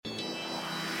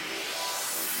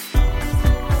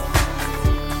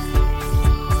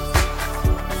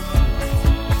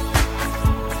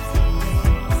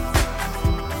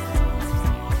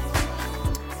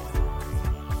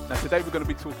Today we're going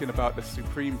to be talking about the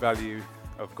supreme value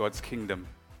of God's kingdom.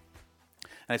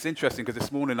 And it's interesting because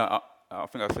this morning I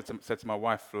think I said to my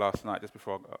wife last night, just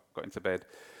before I got into bed,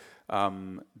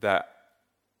 that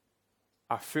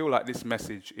I feel like this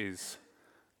message is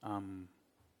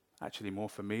actually more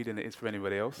for me than it is for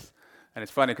anybody else. And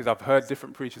it's funny because I've heard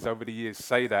different preachers over the years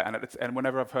say that, and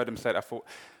whenever I've heard them say it, I thought,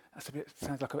 that's a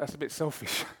bit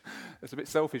selfish. That's a bit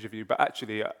selfish of you. But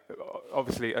actually,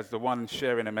 obviously, as the one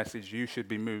sharing a message, you should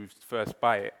be moved first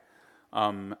by it.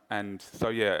 And so,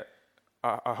 yeah,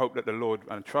 I hope that the Lord,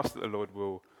 and trust that the Lord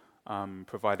will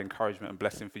provide encouragement and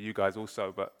blessing for you guys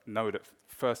also. But know that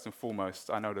first and foremost,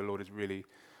 I know the Lord is really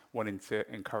wanting to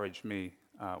encourage me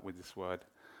with this word.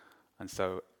 And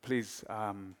so, please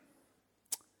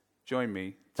join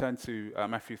me. Turn to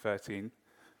Matthew 13,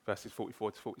 verses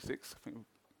 44 to 46. I think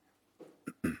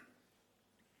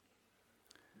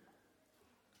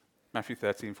Matthew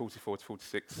 13, 44 to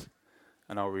 46,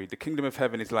 and I'll read. The kingdom of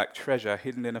heaven is like treasure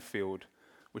hidden in a field,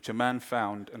 which a man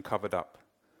found and covered up.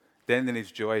 Then in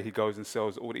his joy he goes and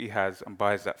sells all that he has and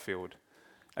buys that field.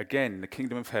 Again, the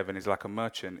kingdom of heaven is like a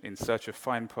merchant in search of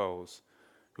fine pearls,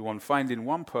 who on finding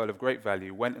one pearl of great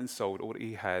value went and sold all that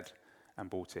he had and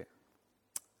bought it.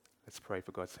 Let's pray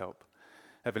for God's help.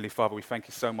 Heavenly Father, we thank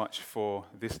you so much for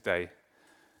this day.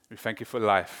 We thank you for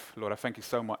life. Lord, I thank you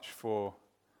so much for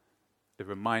the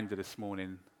reminder this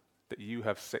morning that you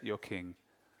have set your king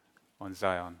on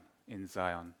Zion, in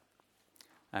Zion,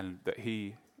 and that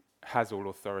he has all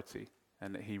authority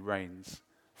and that he reigns.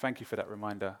 Thank you for that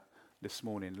reminder this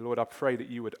morning. Lord, I pray that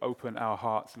you would open our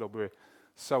hearts. Lord, we're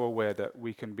so aware that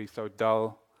we can be so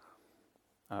dull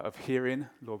of hearing.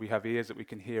 Lord, we have ears that we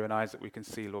can hear and eyes that we can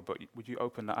see, Lord, but would you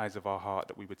open the eyes of our heart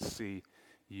that we would see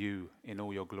you in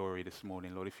all your glory this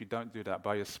morning, Lord. If you don't do that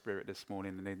by your Spirit this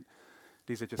morning, then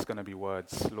these are just going to be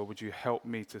words. Lord, would you help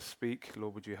me to speak?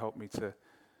 Lord, would you help me to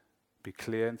be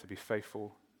clear and to be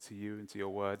faithful to you and to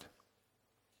your word?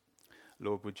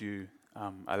 Lord, would you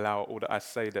allow all that I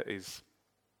say that is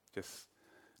just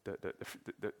the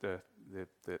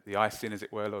icing, as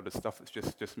it were, Lord, the stuff that's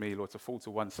just me, Lord, to fall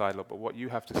to one side, Lord. But what you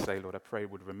have to say, Lord, I pray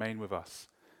would remain with us.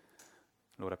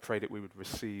 Lord, I pray that we would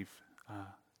receive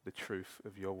the truth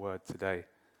of your word today.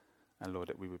 And Lord,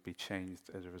 that we would be changed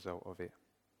as a result of it.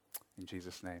 In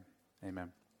Jesus' name,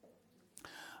 amen.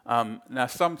 Now,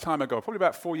 some time ago, probably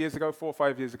about 4 or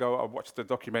 5 years ago, I watched a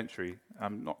documentary.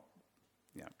 Not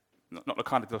the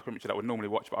kind of documentary that I would normally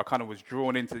watch, but I kind of was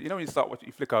drawn into, when you start watching,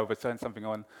 you flick over, turn something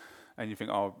on, and you think,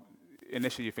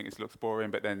 initially you think it looks boring,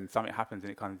 but then something happens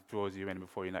and it kind of draws you in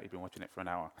before you know you've been watching it for an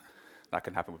hour. That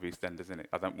can happen with EastEnders, isn't it?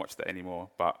 I don't watch that anymore,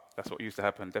 but that's what used to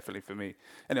happen, definitely for me.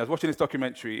 Anyway, I was watching this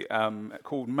documentary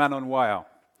called Man on Wire,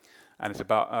 and it's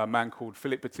about a man called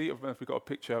Philip Petit. I don't know if we've got a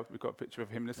picture of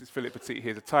him. This is Philip Petit.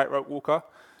 He's a tightrope walker,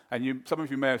 and some of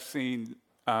you may have seen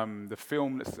the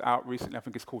film that's out recently. I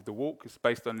think it's called The Walk. It's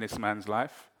based on this man's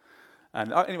life.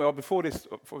 And anyway, before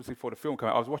the film came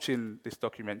out, I was watching this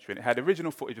documentary, and it had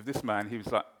original footage of this man. He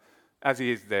was like, as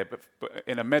he is there, but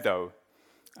in a meadow.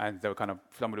 And they were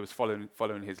somebody was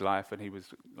following his life, and he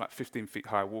was like 15 feet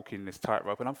high walking this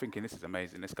tightrope. And I'm thinking, this is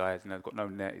amazing. This guy has got no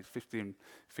net. He's 15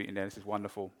 feet in there. This is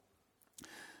wonderful.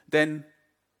 Then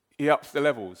he ups the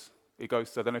levels. He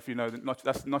goes to, I don't know if you know,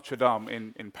 that's Notre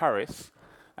Dame in Paris.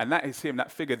 And that is him,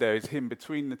 that figure there is him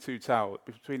between the two towers,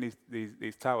 between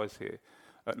these towers here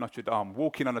at Notre Dame,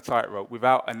 walking on a tightrope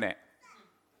without a net.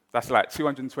 That's like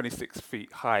 226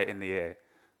 feet high in the air.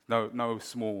 No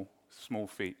small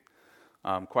feet.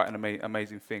 Quite an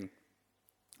amazing thing.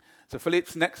 So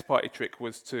Philip's next party trick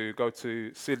was to go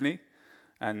to Sydney,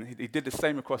 and he did the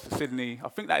same across to Sydney. I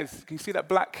think that is, can you see that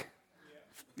black?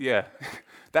 Yeah.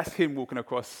 That's him walking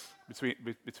across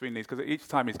between these, because each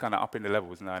time he's kind of up in the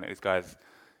levels now, and this guy's,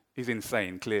 he's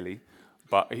insane, clearly,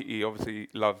 but he obviously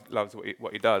loves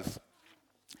what he does.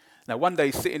 Now, one day,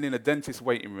 he's sitting in a dentist's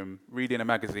waiting room, reading a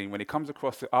magazine, when he comes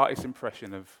across the artist's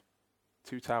impression of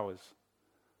two towers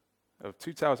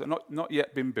that not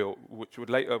yet been built, which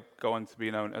would later go on to be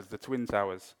known as the Twin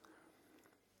Towers.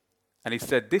 And he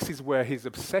said this is where his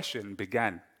obsession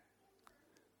began.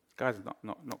 Guy's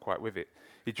not quite with it.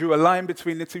 He drew a line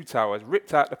between the two towers,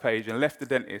 ripped out the page, and left the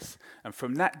dentist. And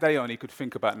from that day on, he could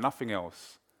think about nothing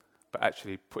else but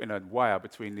actually putting a wire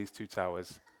between these two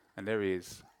towers. And there he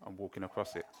is, and walking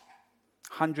across it.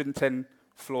 110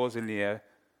 floors in the air,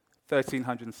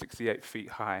 1,368 feet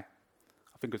high.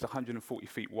 I think it was 140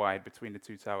 feet wide between the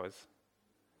two towers.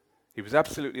 He was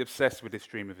absolutely obsessed with this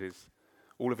dream of his.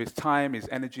 All of his time, his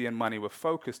energy, and money were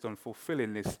focused on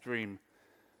fulfilling this dream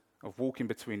of walking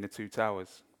between the two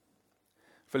towers.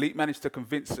 Philippe managed to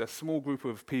convince a small group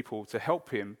of people to help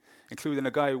him, including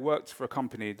a guy who worked for a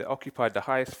company that occupied the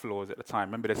highest floors at the time.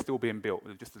 Remember, they're still being built,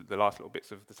 just the last little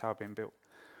bits of the tower being built.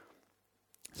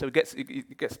 So he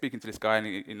gets speaking to this guy,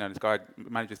 and this guy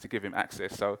manages to give him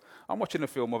access. So I'm watching the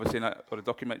film, obviously, or the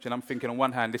documentary, and I'm thinking, on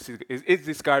one hand, is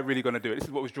this guy really going to do it? This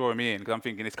is what was drawing me in, because I'm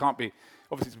thinking, this can't be,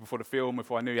 obviously it's before the film,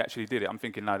 before I knew he actually did it. I'm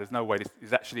thinking, no, there's no way this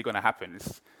is actually going to happen.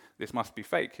 This must be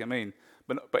fake. I mean,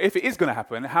 but if it is going to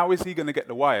happen, how is he going to get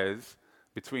the wires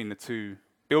between the two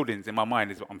buildings? In my mind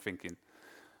is what I'm thinking.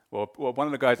 Well, one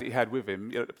of the guys that he had with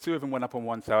him, two of them went up on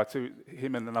one tower,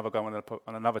 him and another guy went up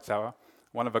on another tower.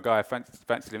 One of the guys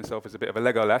fancied himself as a bit of a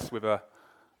Legolas with a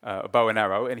bow and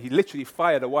arrow, and he literally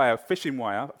fired a fishing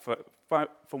wire,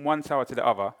 from one tower to the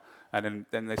other, and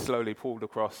then they slowly pulled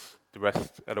across the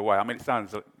rest of the wire. I mean, it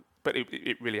sounds, but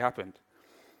it really happened.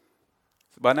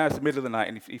 So by now it's the middle of the night,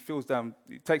 and he feels down.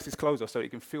 He takes his clothes off so he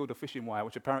can feel the fishing wire,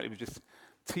 which apparently was just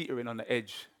teetering on the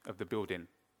edge of the building.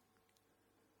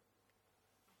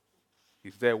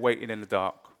 He's there waiting in the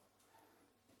dark.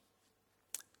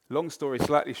 Long story,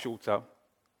 slightly shorter.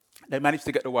 They managed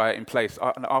to get the wire in place,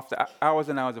 and after hours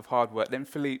and hours of hard work, then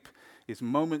Philippe is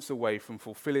moments away from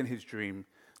fulfilling his dream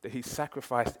that he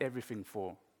sacrificed everything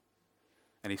for.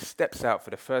 And he steps out for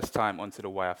the first time onto the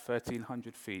wire,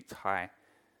 1,300 feet high,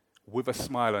 with a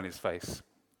smile on his face.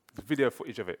 There's video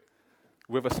footage of it,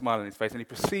 with a smile on his face, and he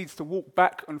proceeds to walk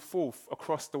back and forth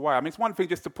across the wire. I mean, it's one thing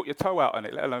just to put your toe out on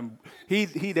it, let alone, he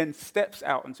then steps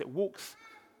out and walks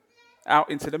out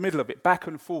into the middle of it, back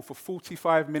and forth for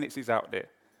 45 minutes he's out there.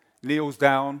 Kneels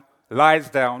down, lies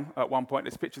down at one point.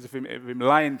 There's pictures of him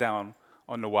lying down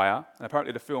on the wire. And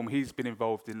apparently the film, he's been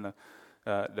involved in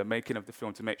the making of the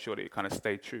film to make sure that it kind of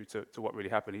stayed true to what really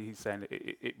happened. He's saying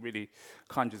it really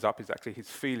conjures up exactly his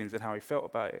feelings and how he felt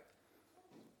about it.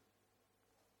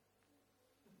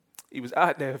 He was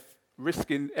out there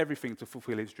risking everything to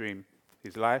fulfill his dream,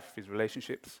 his life, his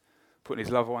relationships, putting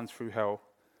his loved ones through hell.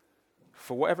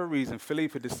 For whatever reason,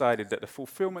 Philippe had decided that the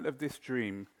fulfillment of this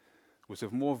dream was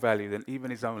of more value than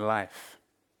even his own life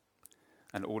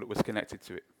and all that was connected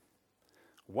to it.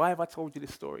 Why have I told you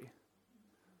this story?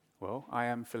 Well, I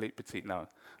am Philippe Petit. No,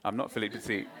 I'm not Philippe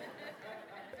Petit.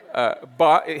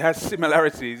 But it has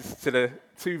similarities to the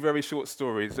two very short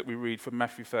stories that we read from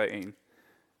Matthew 13.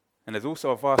 And there's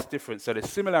also a vast difference. So there's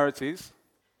similarities,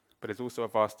 but there's also a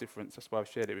vast difference. That's why I've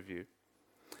shared it with you.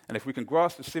 And if we can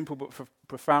grasp the simple but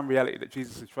profound reality that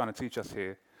Jesus is trying to teach us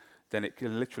here, then it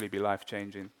can literally be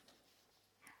life-changing.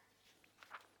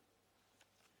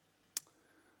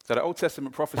 So the Old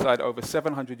Testament prophesied over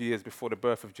 700 years before the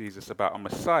birth of Jesus about a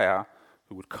Messiah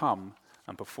who would come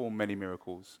and perform many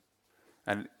miracles.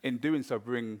 And in doing so,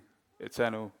 bring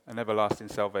eternal and everlasting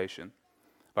salvation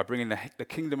by bringing the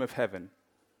kingdom of heaven.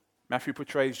 Matthew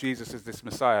portrays Jesus as this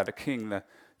Messiah, the king, the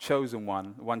chosen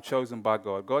one, the one chosen by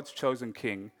God, God's chosen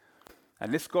king.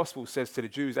 And this gospel says to the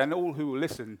Jews and all who will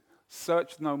listen,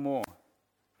 search no more.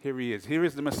 Here he is. Here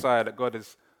is the Messiah that God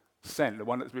has sent, the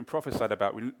one that's been prophesied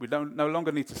about. We don't no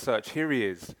longer need to search. Here he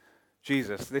is,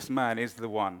 Jesus. This man is the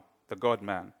one, the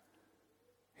God-man.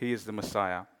 He is the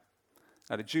Messiah.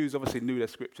 Now the Jews obviously knew their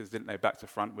scriptures, didn't they, back to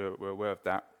front. We're aware of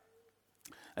that.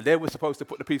 And they were supposed to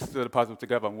put the pieces of the puzzle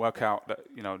together and work out that,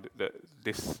 that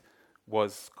this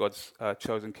was God's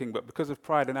chosen king. But because of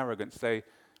pride and arrogance, they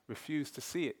refused to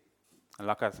see it. And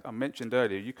like I mentioned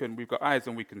earlier, we've got eyes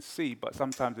and we can see, but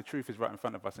sometimes the truth is right in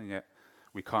front of us, and yet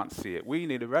we can't see it.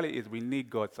 The reality is we need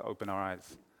God to open our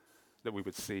eyes, that we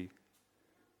would see.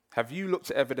 Have you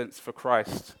looked at evidence for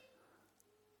Christ,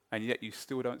 and yet you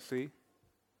still don't see?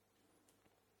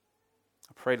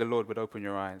 I pray the Lord would open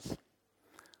your eyes.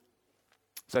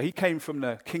 So he came from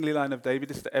the kingly line of David.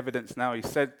 This is the evidence now. He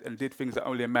said and did things that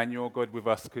only Emmanuel, God with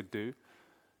us, could do.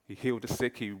 He healed the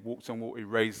sick. He walked on water. He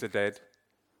raised the dead.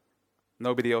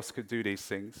 Nobody else could do these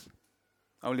things.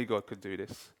 Only God could do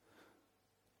this.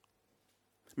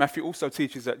 Matthew also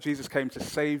teaches that Jesus came to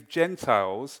save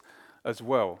Gentiles as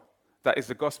well. That is,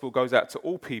 the gospel goes out to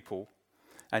all people.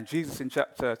 And Jesus in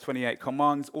chapter 28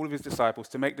 commands all of his disciples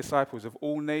to make disciples of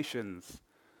all nations,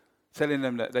 telling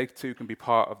them that they too can be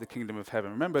part of the kingdom of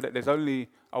heaven. Remember that there's only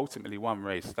ultimately one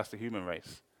race. That's the human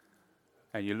race.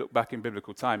 And you look back in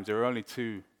biblical times, there were only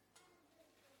two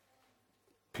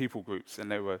people groups,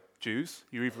 and they were Jews.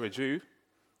 You're either a Jew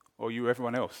or you were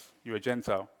everyone else. You're a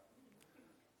Gentile.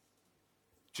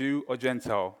 Jew or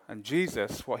Gentile. And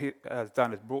Jesus, what he has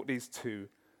done is brought these two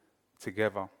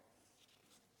together.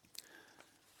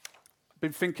 I've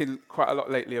been thinking quite a lot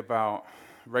lately about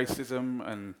racism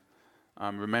and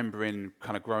Remembering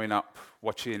kind of growing up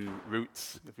watching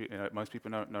Roots. If most people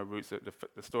know Roots,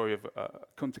 the story of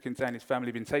Kunta Kinte and his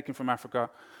family being taken from Africa,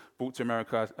 brought to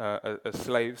America as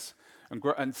slaves.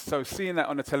 And so seeing that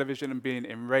on the television and being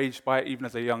enraged by it, even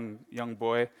as a young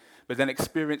boy, but then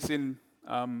experiencing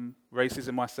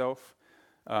racism myself,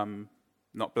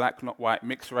 not black, not white,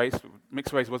 mixed race.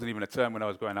 Mixed race wasn't even a term when I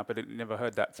was growing up. I never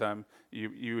heard that term.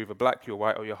 You're either black, you're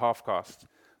white, or you're half caste.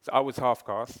 So I was half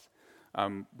caste.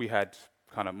 We had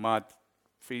kind of mud,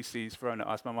 feces thrown at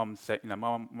us. My mum said, my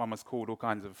mum was called all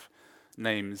kinds of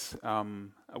names.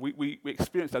 We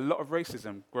experienced a lot of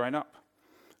racism growing up.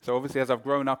 So obviously, as I've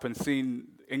grown up and seen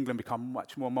England become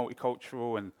much more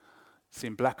multicultural and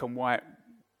seen black and white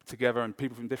together and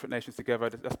people from different nations together,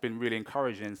 that's been really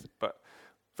encouraging, but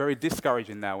very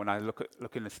discouraging now when I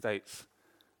look in the States.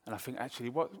 And I think, actually,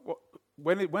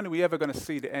 when are we ever going to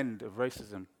see the end of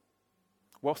racism?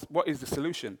 What is the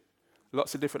solution?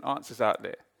 Lots of different answers out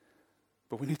there.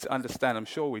 But we need to understand, I'm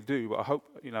sure we do, but I hope,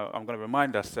 I'm going to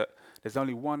remind us that there's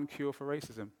only one cure for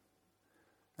racism,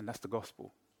 and that's the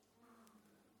gospel.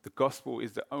 The gospel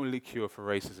is the only cure for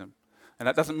racism. And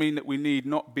that doesn't mean that we need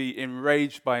not be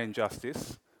enraged by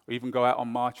injustice, or even go out on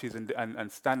marches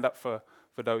and stand up for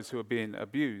those who are being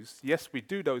abused. Yes, we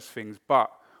do those things, but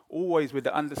always with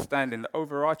the understanding, the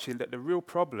overarching, that the real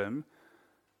problem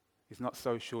is not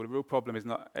social, the real problem is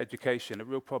not education, the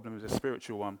real problem is a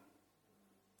spiritual one.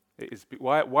 It is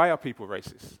why are people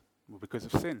racist? Well, because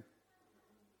of sin.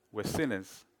 We're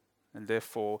sinners, and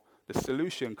therefore the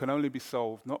solution can only be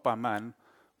solved not by man,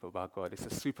 but by God. It's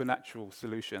a supernatural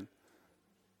solution.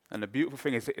 And the beautiful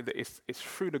thing is that it's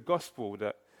through the gospel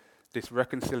that this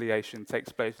reconciliation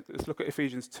takes place. Let's look at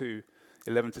Ephesians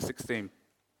 2:11-16.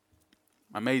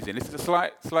 Amazing. This is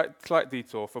a slight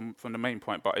detour from the main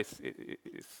point, but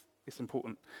it's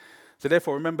important. So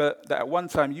therefore, remember that at one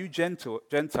time you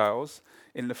Gentiles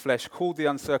in the flesh called the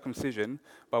uncircumcision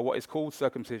by what is called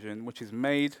circumcision, which is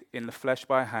made in the flesh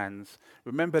by hands.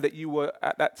 Remember that you were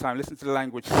at that time, listen to the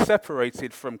language,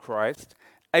 separated from Christ,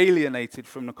 alienated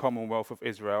from the commonwealth of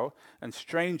Israel, and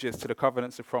strangers to the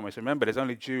covenants of promise. Remember, there's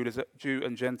only Jew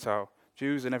and Gentile,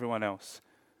 Jews and everyone else.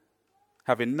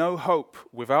 Having no hope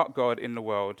without God in the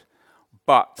world,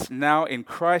 but now in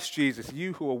Christ Jesus,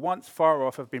 you who were once far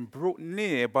off have been brought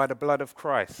near by the blood of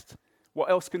Christ. What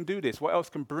else can do this? What else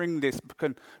can bring this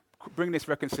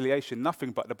reconciliation?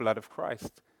 Nothing but the blood of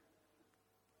Christ,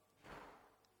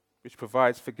 which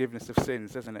provides forgiveness of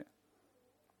sins, doesn't it?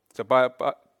 So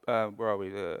where are we?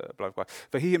 Blood of Christ.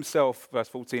 For he himself, verse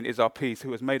 14, is our peace,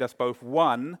 who has made us both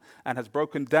one and has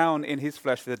broken down in his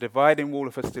flesh the dividing wall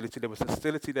of hostility. There was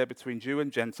hostility there between Jew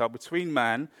and Gentile, between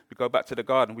man. We go back to the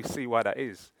garden, we see why that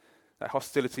is. That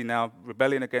hostility now,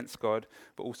 rebellion against God,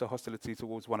 but also hostility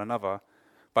towards one another,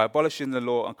 by abolishing the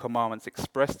law and commandments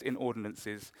expressed in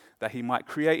ordinances, that he might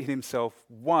create in himself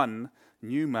one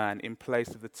new man in place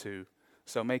of the two,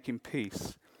 so making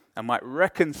peace, and might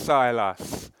reconcile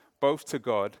us both to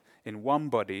God in one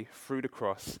body through the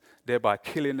cross, thereby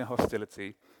killing the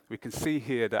hostility. We can see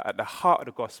here that at the heart of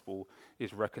the gospel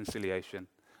is reconciliation.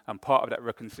 And part of that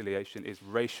reconciliation is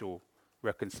racial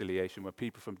reconciliation, where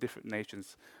people from different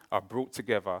nations are brought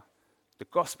together. The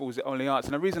gospel is the only answer.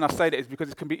 And the reason I say that is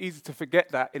because it can be easy to forget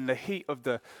that in the heat of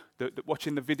the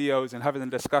watching the videos and having the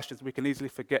discussions. We can easily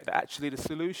forget that actually the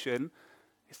solution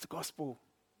is the gospel.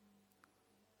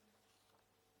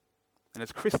 And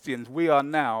as Christians, we are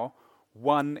now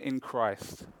one in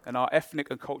Christ. And our ethnic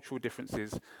and cultural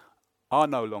differences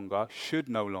should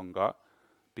no longer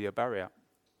be a barrier.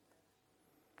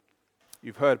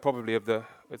 You've heard probably of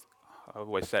I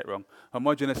always say it wrong,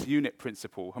 homogeneous unit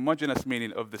principle. Homogeneous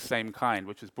meaning of the same kind,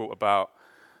 which was brought about,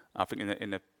 I think, in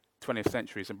the 20th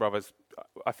century. Some brothers,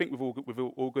 I think with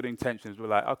all good intentions, were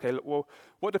like, okay, look, well,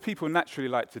 what do people naturally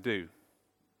like to do?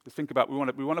 Let's think about, we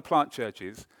want to plant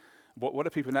churches. What do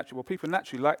people naturally? Well, people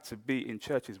naturally like to be in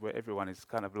churches where everyone is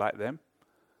kind of like them.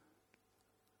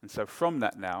 And so from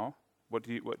that now, what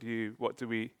do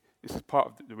we? This is part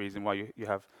of the reason why you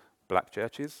have black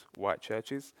churches, white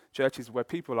churches, churches where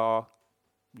people are.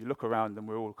 You look around and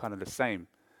we're all kind of the same.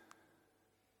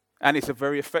 And it's a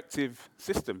very effective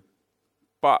system.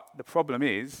 But the problem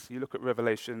is, you look at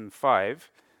Revelation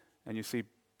 5, and you see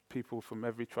people from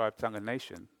every tribe, tongue, and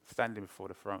nation standing before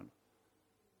the throne.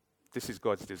 This is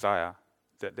God's desire,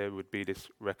 that there would be this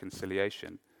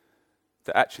reconciliation.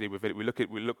 That actually, we look at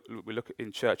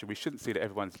in church, and we shouldn't see that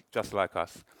everyone's just like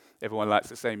us. Everyone likes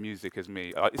the same music as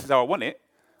me. This is how I want it.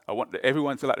 I want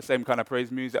everyone to like the same kind of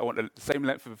praise music. I want the same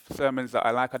length of sermons that I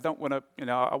like. I don't want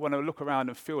to, I want to look around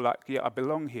and feel like, I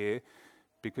belong here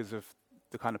because of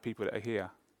the kind of people that are here.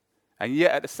 And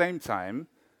yet, at the same time,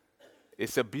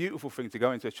 It's a beautiful thing to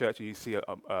go into a church and you see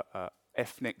a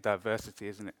ethnic diversity,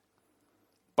 isn't it?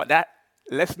 But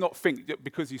let's not think that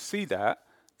because you see that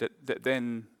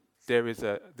then there's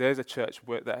a church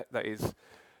where that is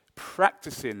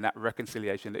practicing that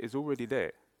reconciliation that is already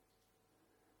there.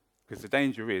 Because the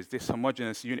danger is this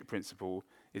homogeneous unit principle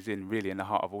is really in the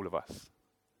heart of all of us,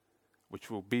 which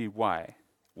will be why,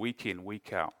 week in,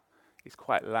 week out, it's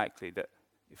quite likely that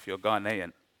if you're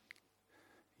Ghanaian,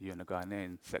 you're in the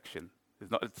Ghanaian section. There's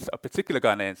not a particular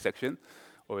Ghanaian section,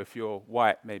 or if you're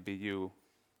white, maybe you,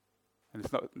 and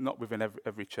it's not within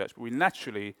every church,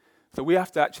 but we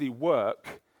have to actually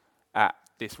work at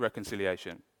this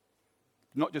reconciliation.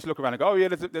 Not just look around and go, oh yeah,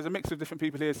 there's a mix of different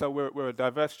people here, so we're a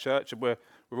diverse church and we're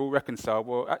all reconciled.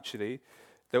 Well, actually,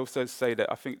 they also say that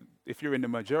I think if you're in the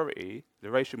majority,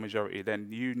 the racial majority, then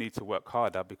you need to work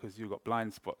harder because you've got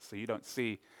blind spots, so you don't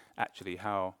see actually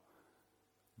how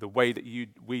the way that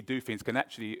we do things can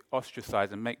actually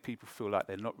ostracize and make people feel like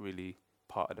they're not really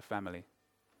part of the family.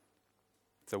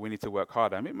 So we need to work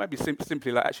harder. I mean, it might be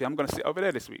simply like, actually, I'm going to sit over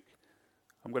there this week.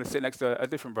 I'm going to sit next to a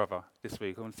different brother this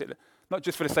week. I'm going to sit there, not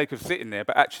just for the sake of sitting there,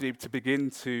 but actually to begin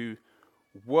to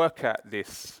work at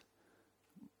this,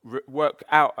 work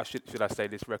out, should I say,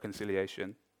 this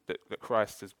reconciliation that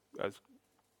Christ has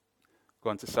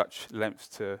gone to such lengths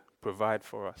to provide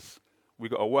for us. We've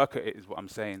got to work at it, is what I'm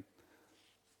saying.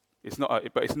 It's not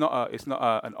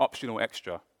an optional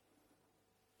extra.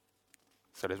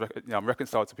 So I'm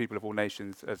reconciled to people of all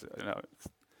nations, as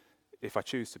if I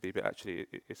choose to be, but actually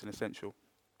it's an essential.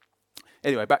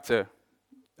 Anyway, back to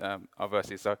our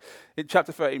verses. So in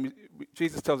chapter 13,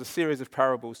 Jesus tells a series of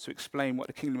parables to explain what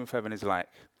the kingdom of heaven is like.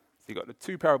 So you've got the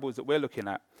two parables that we're looking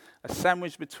at, a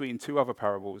sandwich between two other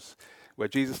parables, where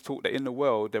Jesus taught that in the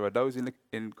world there are those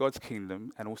in God's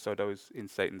kingdom and also those in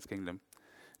Satan's kingdom.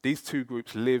 These two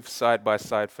groups live side by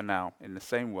side for now in the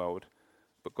same world,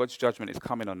 but God's judgment is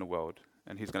coming on the world,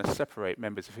 and he's going to separate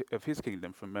members of his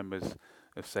kingdom from members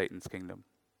of Satan's kingdom.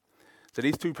 So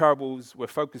these two parables we're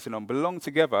focusing on belong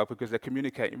together because they're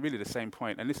communicating really the same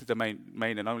point, and this is the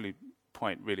main and only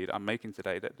point really that I'm making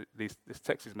today, that this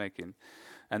text is making,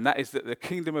 and that is that the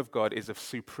kingdom of God is of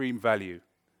supreme value,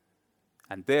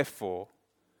 and therefore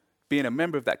being a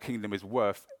member of that kingdom is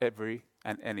worth every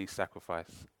and any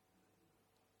sacrifice.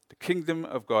 The kingdom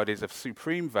of God is of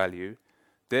supreme value.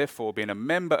 Therefore, being a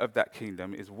member of that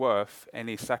kingdom is worth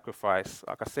any sacrifice.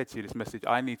 Like I said to you, this message,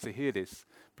 I need to hear this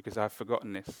because I've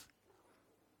forgotten this.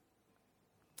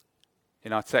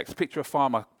 In our text, picture a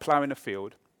farmer ploughing a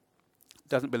field. It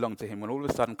doesn't belong to him. When all of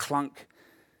a sudden, clunk,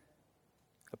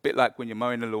 a bit like when you're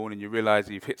mowing the lawn and you realize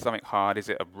you've hit something hard. Is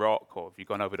it a rock, or have you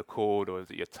gone over the cord, or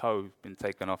is it your toe been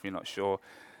taken off? You're not sure.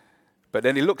 But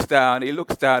then he looks down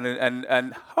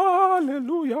and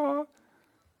hallelujah.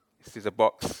 This is a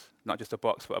box, not just a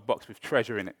box, but a box with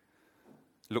treasure in it.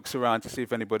 Looks around to see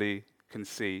if anybody can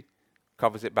see,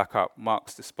 covers it back up,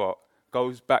 marks the spot,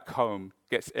 goes back home,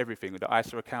 gets everything, with the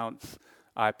ISA accounts,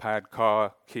 iPad,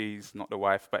 car, keys, not the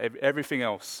wife, but everything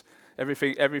else,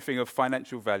 everything of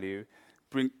financial value,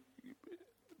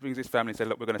 brings his family and says,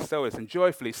 look, we're going to sell this, and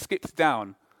joyfully skips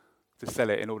down to sell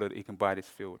it in order that he can buy this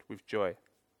field with joy.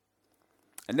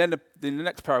 And then in the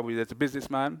next parable, there's a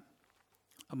businessman,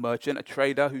 a merchant, a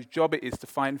trader, whose job it is to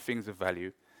find things of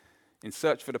value. In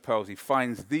search for the pearls, he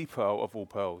finds the pearl of all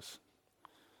pearls.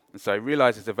 And so he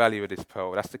realizes the value of this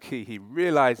pearl. That's the key. He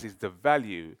realizes the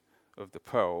value of the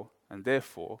pearl, and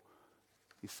therefore,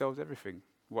 he sells everything.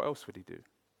 What else would he do?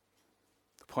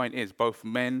 The point is, both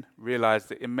men realize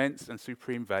the immense and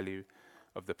supreme value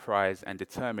of the prize and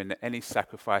determine that any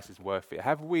sacrifice is worth it.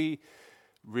 Have we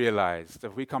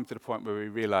come to the point where we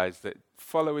realize that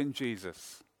following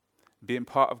Jesus, being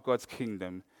part of God's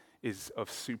kingdom, is of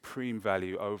supreme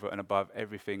value over and above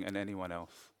everything and anyone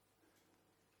else?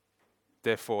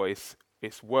 Therefore, it's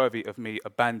worthy of me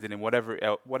abandoning whatever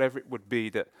it would be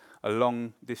that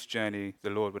along this journey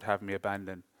the Lord would have me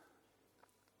abandon.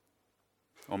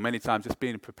 Or many times just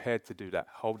being prepared to do that,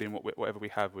 holding whatever we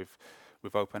have with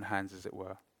open hands, as it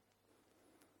were.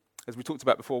 As we talked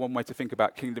about before, one way to think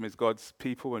about kingdom is God's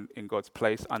people in God's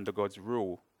place under God's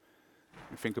rule.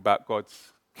 You think about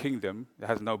God's kingdom, it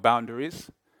has no boundaries.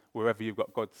 Wherever you've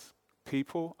got God's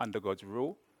people under God's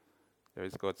rule, there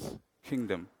is God's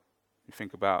kingdom. You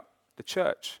think about the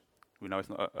church. We know it's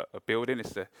not a building,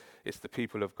 it's the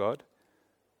people of God.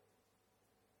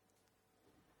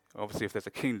 Obviously, if there's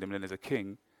a kingdom, then there's a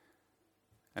king.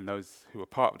 And those who are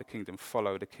part of the kingdom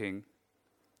follow the king.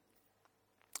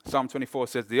 Psalm 24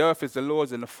 says, the earth is the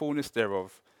Lord's and the fullness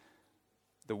thereof,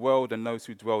 the world and those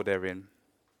who dwell therein.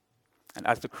 And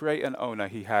as the creator and owner,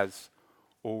 he has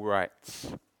all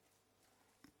rights.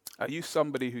 Are you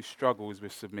somebody who struggles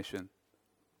with submission?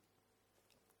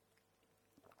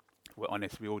 We're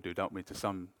honest, we all do, don't we, to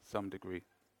some degree.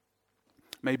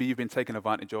 Maybe you've been taken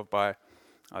advantage of by,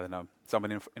 I don't know,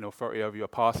 someone in authority over you, a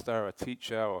pastor, a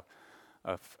teacher, or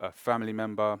a family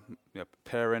member,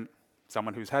 parent,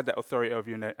 someone who's had that authority over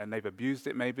you and they've abused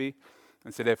it maybe.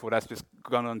 And so therefore that's just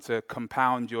gone on to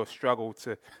compound your struggle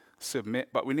to submit.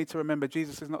 But we need to remember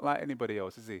Jesus is not like anybody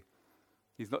else, is he?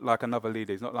 He's not like another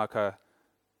leader. He's not like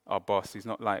our boss. He's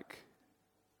not like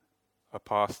a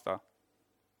pastor.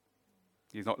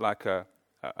 He's not like a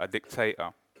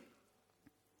dictator.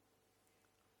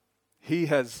 He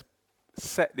has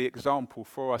set the example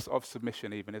for us of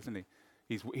submission even, isn't he?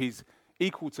 He's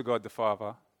equal to God the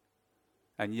Father,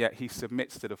 and yet he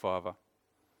submits to the Father.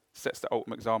 Sets the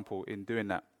ultimate example in doing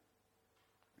that.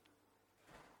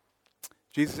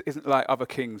 Jesus isn't like other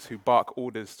kings who bark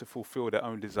orders to fulfill their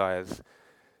own desires.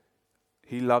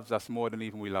 He loves us more than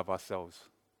even we love ourselves.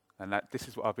 And this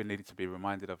is what I've been needing to be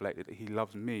reminded of lately, that he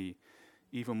loves me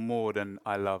even more than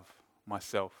I love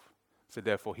myself. So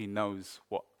therefore he knows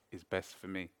what is best for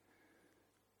me.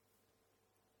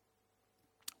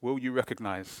 Will you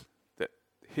recognize that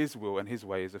his will and his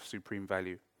way is of supreme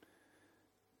value?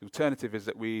 The alternative is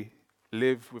that we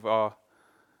live with our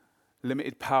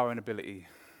limited power and ability,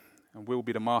 and we'll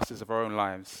be the masters of our own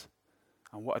lives.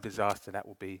 And what a disaster that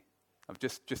will be. I'm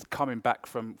just coming back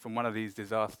from one of these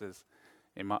disasters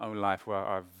in my own life where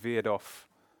I veered off.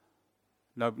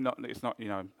 No, it's not,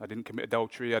 I didn't commit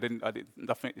adultery. I did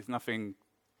nothing. It's nothing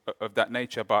of that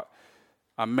nature. But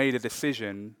I made a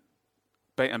decision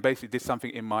and basically did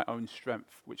something in my own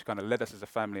strength, which kind of led us as a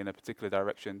family in a particular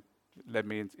direction. Led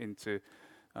me into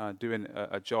doing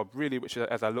a job, really, which,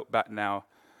 as I look back now,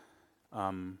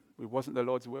 it wasn't the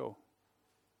Lord's will.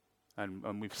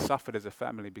 And we've suffered as a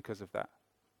family because of that.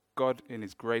 God in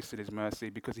his grace and his mercy,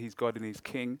 because he's God and he's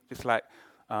king, just like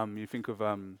you think of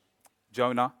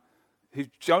Jonah.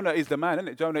 Jonah is the man, isn't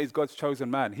it? Jonah is God's chosen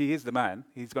man. He is the man.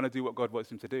 He's going to do what God wants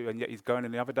him to do, and yet he's going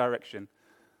in the other direction.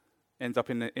 Ends up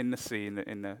in the sea,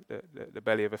 in the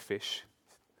belly of a fish.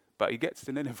 But he gets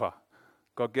to Nineveh.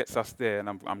 God gets us there, and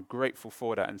I'm grateful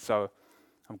for that. And so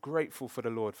I'm grateful for the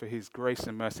Lord, for his grace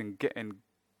and mercy, and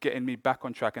getting me back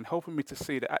on track and helping me to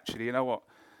see that actually, you know what?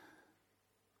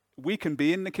 We can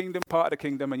be in the kingdom, part of the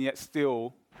kingdom, and yet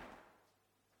still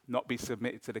not be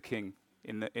submitted to the king,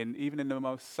 even in the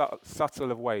most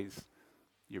subtle of ways.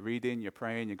 You're reading, you're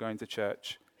praying, you're going to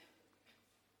church.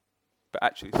 But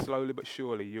actually, slowly but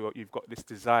surely, you've got this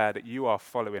desire that you are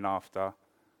following after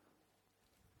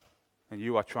and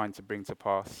you are trying to bring to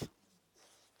pass.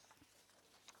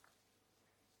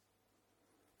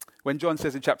 When John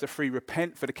says in chapter 3,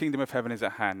 repent for the kingdom of heaven is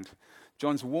at hand,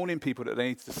 John's warning people that they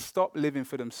need to stop living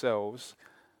for themselves,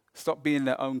 stop being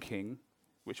their own king,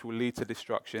 which will lead to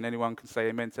destruction. Anyone can say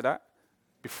amen to that?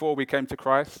 Before we came to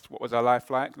Christ, what was our life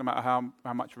like? No matter how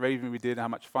much raving we did, how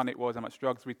much fun it was, how much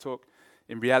drugs we took,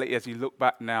 in reality, as you look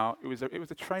back now, it was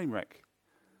a train wreck.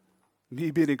 Me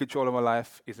being in control of my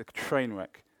life is a train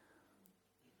wreck.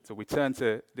 So we turn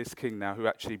to this king now who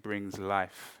actually brings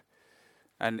life.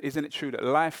 And isn't it true that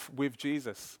life with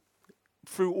Jesus,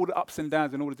 through all the ups and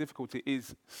downs and all the difficulty,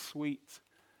 is sweet.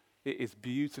 It is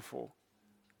beautiful.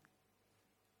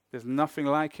 There's nothing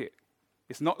like it.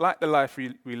 It's not like the life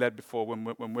we led before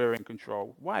when we're in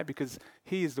control. Why? Because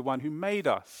he is the one who made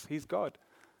us. He's God.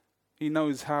 He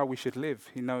knows how we should live.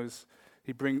 He knows,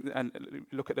 he brings, and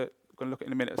going to look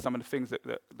in a minute at some of the things that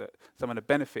some of the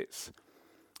benefits.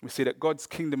 We see that God's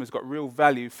kingdom has got real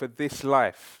value for this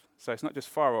life. So it's not just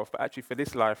far off, but actually for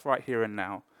this life, right here and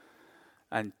now.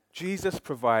 And Jesus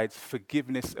provides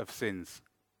forgiveness of sins.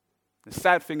 The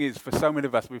sad thing is, for so many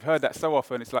of us, we've heard that so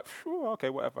often, it's like, okay,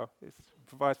 whatever. It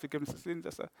provides forgiveness of sins.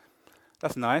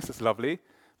 That's nice, that's lovely.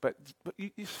 But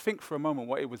you just think for a moment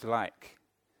what it was like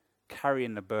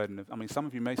carrying the burden of, some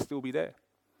of you may still be there.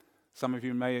 Some of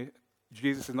you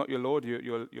Jesus is not your Lord,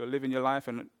 you're living your life,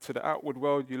 and to the outward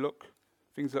world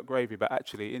things look gravy, but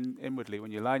actually inwardly,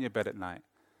 when you lie in your bed at night,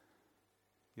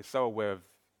 you're so aware of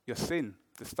your sin,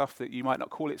 the stuff that you might not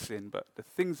call it sin, but the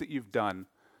things that you've done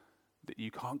that you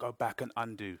can't go back and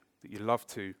undo, that you love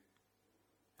to.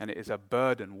 And it is a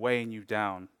burden weighing you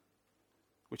down,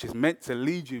 which is meant to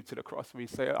lead you to the cross where you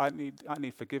say, I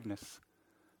need forgiveness.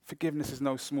 Forgiveness is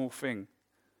no small thing.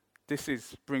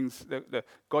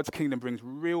 God's kingdom brings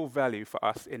real value for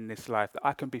us in this life, that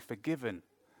I can be forgiven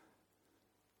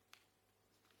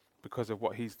because of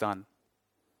what he's done.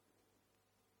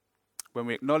 When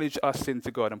we acknowledge our sin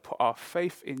to God and put our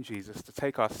faith in Jesus to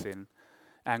take our sin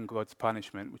and God's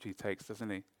punishment, which he takes, doesn't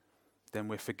he? Then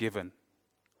we're forgiven.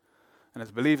 And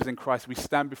as believers in Christ, we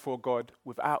stand before God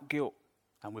without guilt.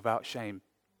 and without shame.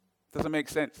 Doesn't make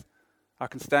sense. I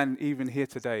can stand even here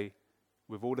today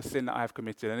with all the sin that I have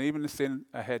committed and even the sin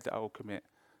ahead that I will commit,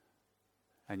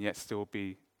 and yet still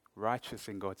be righteous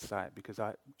in God's sight, because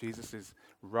Jesus'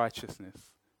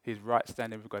 righteousness, his right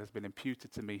standing with God has been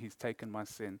imputed to me. He's taken my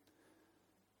sin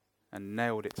and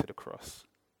nailed it to the cross.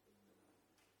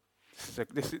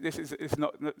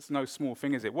 It's no small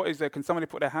thing, is it? What is there? Can somebody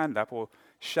put their hand up or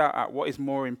shout out, what is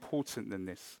more important than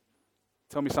this?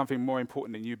 Tell me something more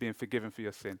important than you being forgiven for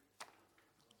your sin.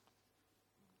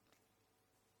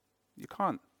 You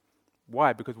can't.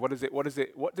 Why? Because what does it?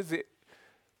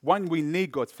 One, we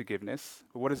need God's forgiveness,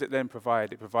 but what does it then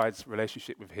provide? It provides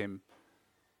relationship with him.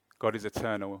 God is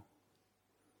eternal.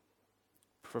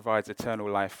 Provides eternal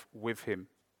life with him.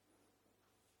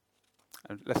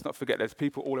 And let's not forget, there's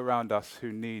people all around us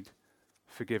who need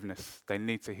forgiveness. They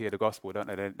need to hear the gospel, don't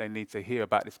they? They need to hear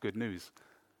about this good news.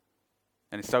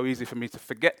 And it's so easy for me to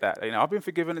forget that. I've been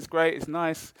forgiven, it's great, it's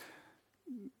nice.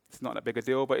 It's not that big a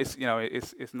deal, but it's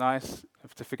nice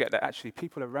to forget that actually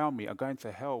people around me are going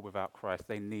to hell without Christ.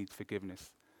 They need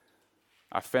forgiveness.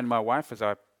 I offend my wife, as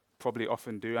I probably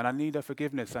often do, and I need her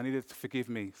forgiveness. I need her to forgive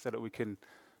me so that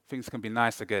things can be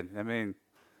nice again.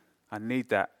 I need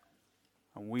that.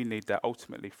 And we need that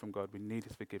ultimately from God. We need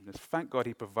his forgiveness. Thank God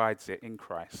he provides it in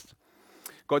Christ.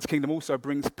 God's kingdom also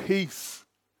brings peace.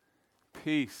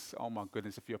 Peace. Oh my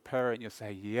goodness, if you're a parent, you'll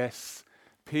say, yes,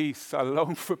 peace. I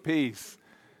long for peace.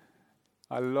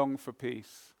 I long for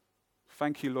peace.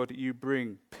 Thank you, Lord, that you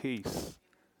bring peace.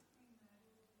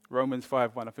 Romans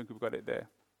 5:1, I think we've got it there.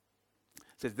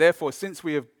 It says, therefore, since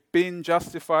we have been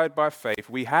justified by faith,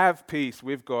 we have peace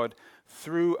with God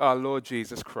through our Lord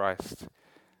Jesus Christ.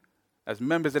 As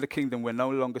members of the kingdom, we're no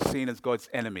longer seen as God's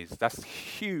enemies. That's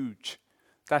huge.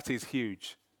 That is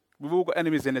huge. We've all got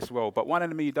enemies in this world, but one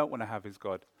enemy you don't want to have is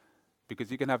God, because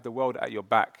you can have the world at your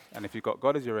back, and if you've got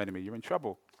God as your enemy, you're in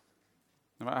trouble.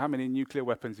 No matter how many nuclear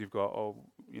weapons you've got, or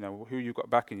who you've got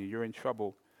backing you, you're in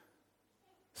trouble.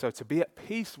 So to be at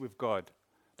peace with God,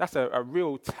 that's a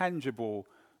real tangible.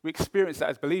 We experience that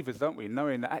as believers, don't we?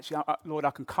 Knowing that actually, Lord,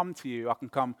 I can come to you. I can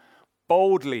come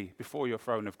boldly before your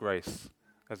throne of grace,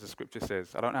 as the scripture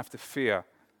says. I don't have to fear.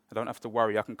 I don't have to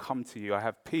worry. I can come to you. I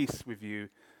have peace with you.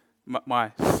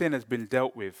 My sin has been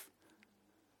dealt with.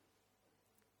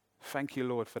 Thank you,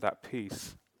 Lord, for that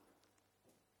peace.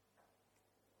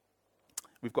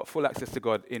 We've got full access to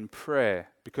God in prayer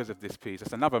because of this peace.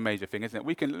 That's another major thing, isn't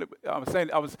it? I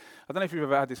don't know if you've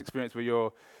ever had this experience where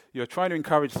you're trying to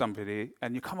encourage somebody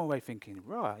and you come away thinking,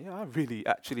 right, yeah, I really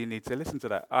actually need to listen to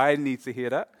that. I need to hear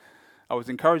that. I was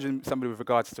encouraging somebody with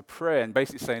regards to prayer and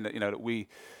basically saying that, that we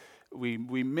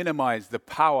minimize the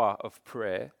power of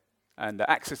prayer and the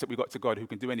access that we got to God, who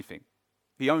can do anything.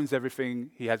 He owns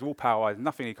everything. He has all power. There's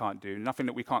nothing he can't do, nothing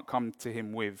that we can't come to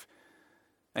him with.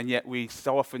 And yet we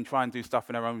so often try and do stuff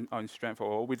in our own strength,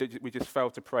 or we just fail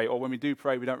to pray, or when we do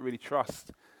pray, we don't really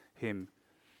trust him.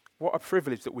 What a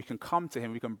privilege that we can come to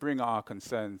him. We can bring our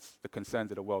concerns, the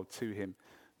concerns of the world, to him.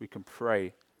 We can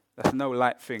pray. That's no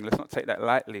light thing. Let's not take that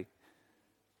lightly.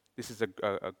 This is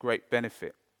a great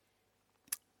benefit.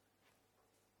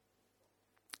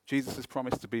 Jesus has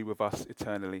promised to be with us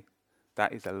eternally.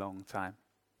 That is a long time.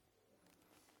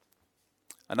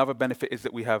 Another benefit is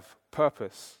that we have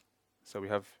purpose. So we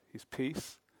have his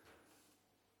peace,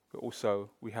 but also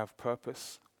we have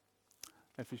purpose.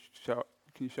 Can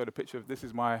you show the picture of this?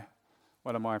 Is one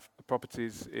of my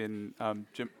properties in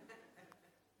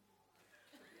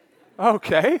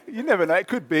Okay, you never know. It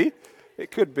could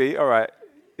be. All right.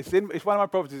 It's one of my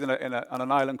properties on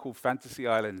an island called Fantasy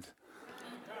Island.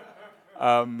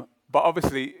 But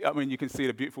obviously, you can see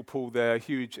the beautiful pool there,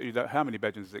 huge. How many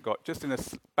bedrooms has it got? Just in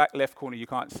the back left corner, you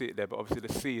can't see it there, but obviously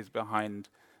the sea is behind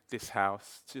this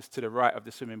house. Just to the right of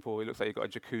the swimming pool, it looks like you've got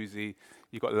a jacuzzi,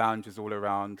 you've got lounges all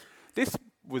around. This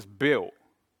was built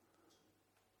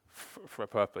for a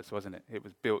purpose, wasn't it? It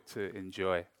was built to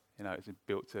enjoy. It was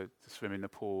built to swim in the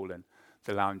pool and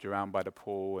to lounge around by the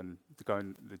pool and to go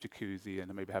in the jacuzzi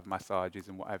and maybe have massages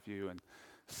and what have you, and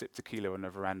sip tequila on the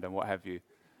veranda and what have you.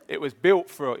 It was built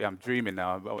for. I'm dreaming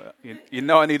now.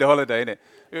 I need a holiday, innit?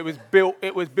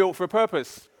 It was built for a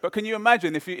purpose. But can you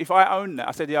imagine if I owned that?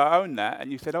 I said, yeah, I own that,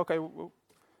 and you said, okay, well,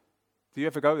 do you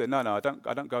ever go there? No, I don't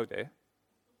go there.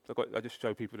 So I just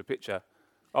show people the picture.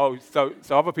 Oh, so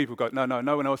other people go.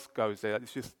 No one else goes there. I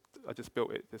just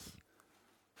built it.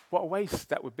 What a waste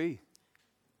that would be.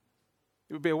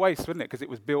 It would be a waste, wouldn't it? Because it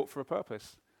was built for a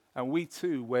purpose. And we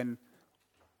too,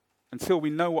 until we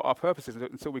know what our purpose is,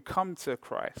 until we come to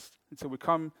Christ, until we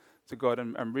come to God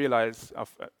and realize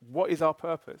what is our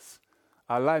purpose,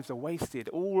 our lives are wasted.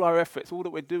 All our efforts, all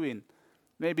that we're doing,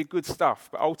 maybe good stuff,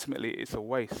 but ultimately it's a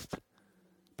waste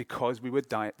because we were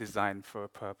designed for a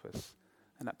purpose.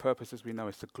 And that purpose, as we know,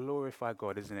 is to glorify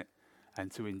God, isn't it? And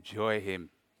to enjoy him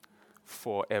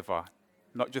forever.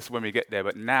 Not just when we get there,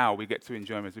 but now we get to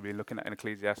enjoy him, as we've been looking at in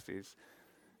Ecclesiastes.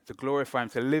 To glorify him,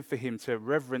 to live for him, to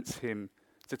reverence him,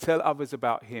 to tell others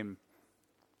about him,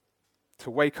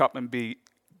 to wake up and be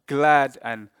glad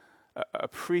and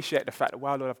appreciate the fact that,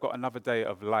 wow, Lord, I've got another day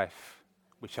of life,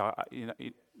 which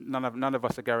none of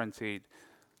us are guaranteed.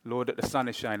 Lord, that the sun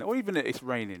is shining, or even that it's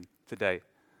raining today.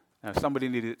 Somebody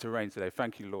needed it to rain today.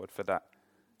 Thank you, Lord, for that.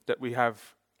 That we have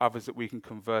others that we can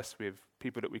converse with,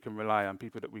 people that we can rely on,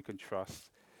 people that we can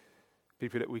trust,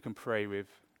 people that we can pray with,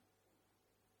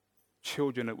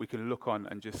 children that we can look on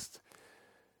and just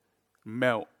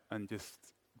melt and just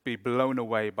be blown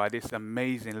away by this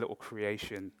amazing little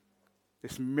creation,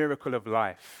 this miracle of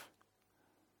life.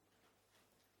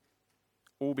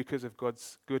 All because of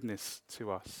God's goodness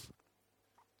to us.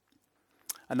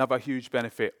 Another huge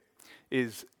benefit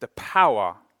is the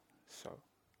power.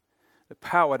 The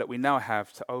power that we now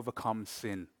have to overcome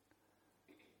sin.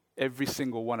 Every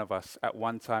single one of us at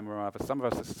one time or another. Some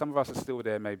of us are still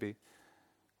there maybe.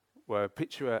 Where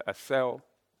picture a cell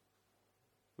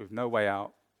with no way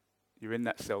out. You're in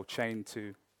that cell chained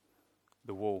to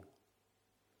the wall.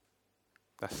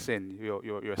 That's sin.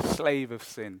 You're a slave of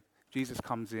sin. Jesus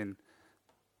comes in,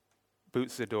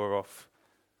 boots the door off,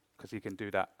 because he can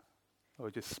do that. Or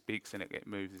just speaks and it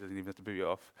moves. He doesn't even have to boot it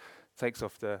off. Takes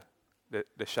off the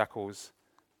shackles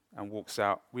and walks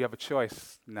out. We have a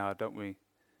choice now, don't we?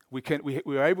 We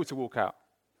were able to walk out.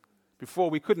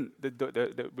 Before we couldn't.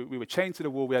 We were chained to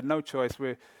the wall. We had no choice.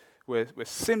 We're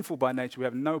sinful by nature. We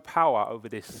have no power over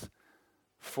this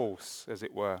force, as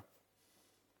it were.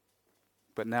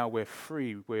 But now we're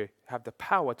free. We have the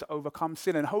power to overcome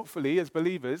sin. And hopefully, as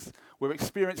believers, we're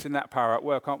experiencing that power at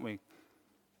work, aren't we?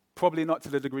 Probably not to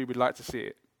the degree we'd like to see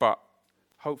it, but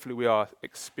hopefully we are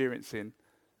experiencing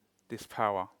this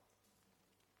power.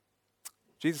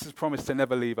 Jesus has promised to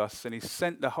never leave us, and he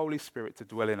sent the Holy Spirit to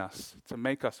dwell in us, to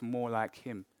make us more like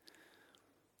him.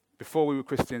 Before we were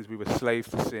Christians, we were slaves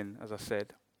to sin, as I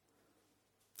said.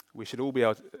 We should all be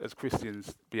able, as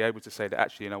Christians, be able to say that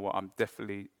actually, you know what,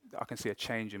 I can see a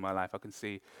change in my life. I can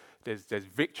see there's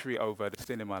victory over the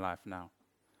sin in my life now.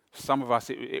 Some of us,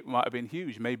 it might have been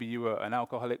huge. Maybe you were an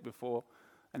alcoholic before,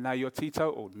 and now you're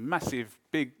teetotal. Massive,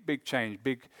 big change,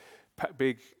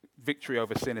 big victory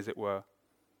over sin, as it were.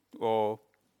 Or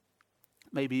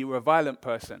maybe you were a violent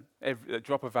person. A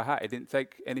drop of a hat. It didn't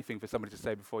take anything for somebody to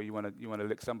say before you want to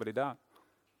lick somebody down.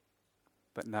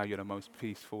 But now you're the most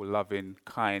peaceful, loving,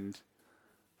 kind.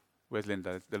 Where's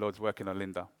Linda? The Lord's working on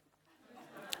Linda.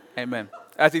 Amen.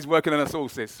 As he's working on us all,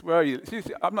 sis. Where are you?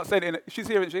 I'm not saying it. She's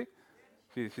here, isn't she?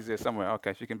 She's here somewhere.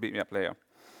 Okay, she can beat me up later.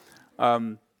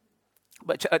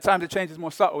 But at times the change is more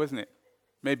subtle, isn't it?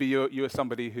 Maybe you're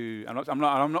somebody who I'm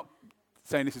not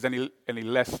saying this is any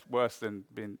less worse than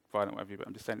being violent, whatever. But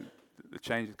I'm just saying the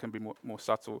changes can be more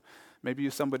subtle. Maybe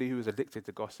you're somebody who is addicted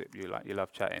to gossip. You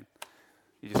love chatting.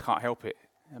 You just can't help it.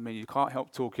 I mean, you can't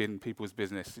help talking people's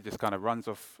business. It just kind of runs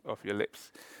off your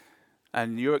lips,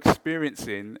 and you're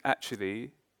experiencing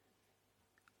actually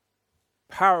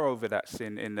power over that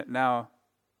sin. In that now,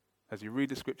 as you read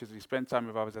the scriptures, as you spend time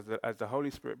with others, as the Holy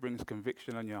Spirit brings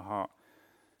conviction on your heart,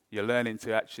 you're learning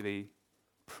to actually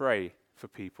pray for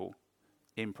people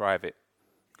in private.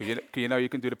 You know you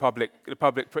can do the public.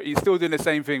 You're still doing the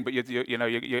same thing, but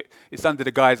it's under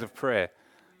the guise of prayer.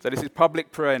 So this is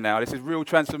public prayer now. This is real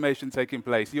transformation taking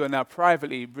place. You are now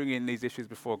privately bringing these issues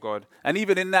before God, and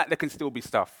even in that, there can still be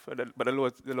stuff, but the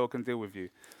Lord can deal with you.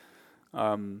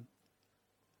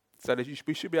 So that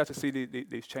we should be able to see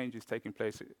these changes taking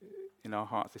place in our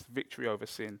hearts, this victory over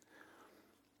sin.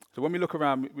 So when we look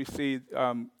around, we see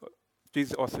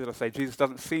Jesus, or should I say, Jesus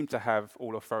doesn't seem to have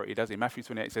all authority, does he? Matthew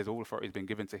 28 says all authority has been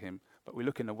given to him. But we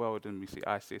look in the world and we see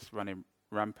ISIS running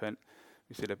rampant.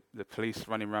 We see the police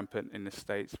running rampant in the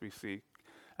States. And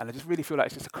I just really feel like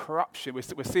it's just a corruption.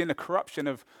 We're seeing the corruption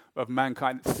of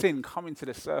mankind, sin coming to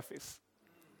the surface.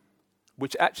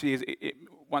 Which actually is,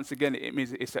 once again, it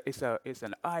means it's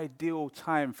an ideal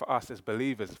time for us as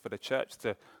believers, for the church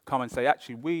to come and say,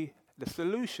 actually, the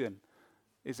solution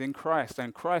is in Christ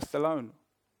and Christ alone.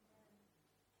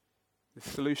 The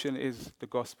solution is the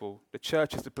gospel. The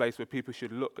church is the place where people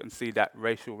should look and see that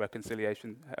racial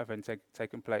reconciliation having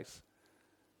taken place.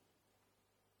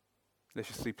 They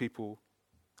should see people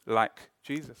like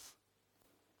Jesus.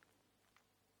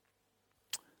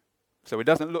 So it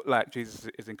doesn't look like Jesus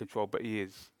is in control, but he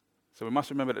is. So we must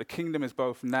remember that the kingdom is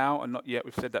both now and not yet.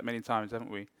 We've said that many times,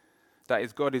 haven't we? That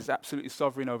is, God is absolutely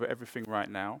sovereign over everything right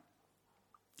now.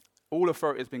 All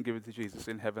authority has been given to Jesus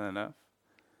in heaven and earth.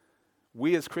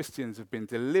 We as Christians have been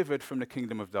delivered from the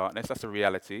kingdom of darkness. That's a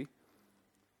reality.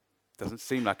 Doesn't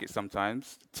seem like it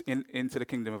sometimes. Into the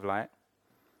kingdom of light,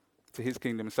 to his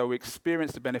kingdom. So we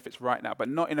experience the benefits right now, but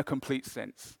not in a complete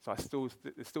sense. So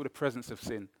there's still the presence of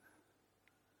sin.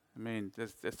 I mean,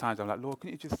 there's times I'm like, Lord, can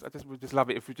you I would just love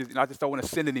it if I just don't want to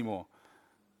sin anymore.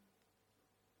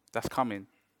 That's coming.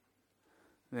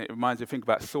 And it reminds me, think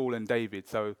about Saul and David.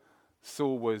 So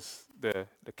Saul was the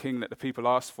king that the people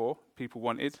asked for, people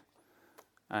wanted,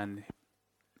 and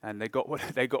they got what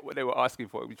they were asking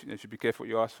for. You should be careful what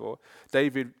you ask for.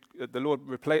 David, the Lord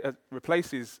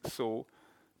replaces Saul,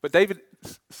 but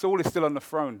Saul is still on the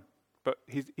throne, but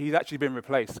he's actually been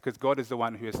replaced because God is the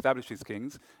one who establishes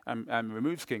kings and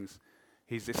removes kings.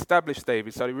 He's established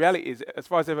David. So the reality is, as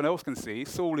far as everyone else can see,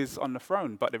 Saul is on the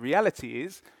throne, but the reality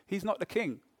is he's not the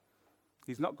king.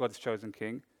 He's not God's chosen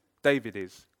king. David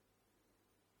is.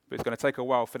 But it's going to take a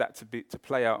while for that to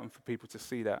play out and for people to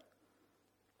see that.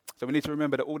 So we need to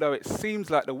remember that although it seems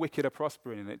like the wicked are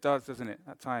prospering, and it does, doesn't it,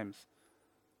 at times,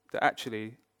 that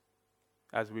actually,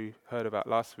 as we heard about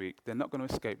last week, they're not going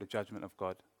to escape the judgment of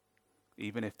God.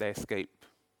 Even if they escape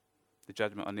the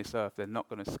judgment on this earth, they're not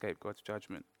going to escape God's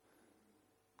judgment.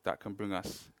 That can bring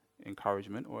us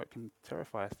encouragement, or it can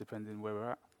terrify us, depending on where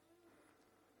we're at.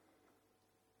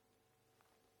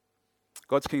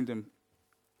 God's kingdom.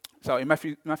 So in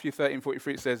Matthew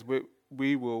 13:43 it says,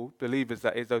 we will, believers,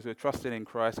 that is, those who are trusting in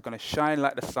Christ, are going to shine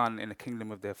like the sun in the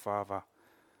kingdom of their Father.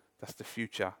 That's the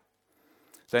future.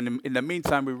 So in the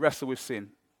meantime, we wrestle with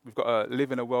sin. We've got to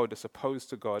live in a world that's opposed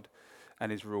to God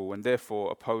and his rule, and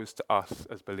therefore opposed to us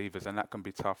as believers, and that can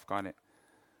be tough, can't it?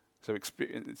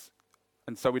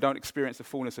 So we don't experience the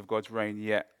fullness of God's reign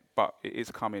yet, but it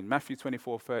is coming. Matthew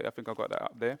 24:30, I think I got that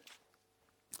up there.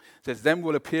 It says, then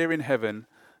will appear in heaven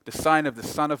the sign of the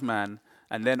Son of Man,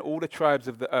 and then all the tribes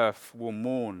of the earth will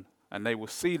mourn, and they will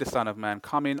see the Son of Man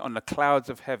coming on the clouds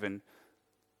of heaven.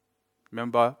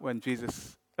 Remember when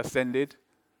Jesus ascended,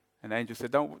 and the angel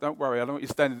said, don't worry, I don't want you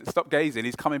standing, stop gazing,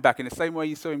 he's coming back. In the same way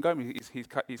you saw him going,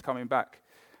 he's coming back.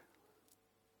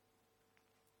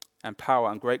 And power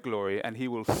and great glory, and he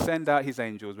will send out his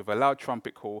angels with a loud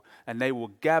trumpet call, and they will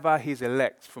gather his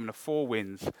elect from the four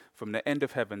winds, from the end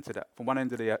of heaven from one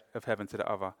end of heaven to the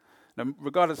other. Now,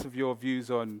 regardless of your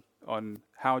views on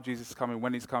how Jesus is coming,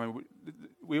 when he's coming,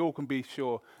 we all can be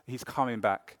sure he's coming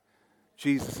back.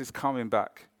 Jesus is coming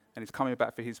back, and he's coming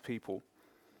back for his people.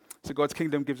 So God's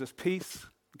kingdom gives us peace,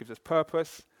 gives us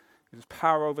purpose, gives us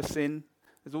power over sin.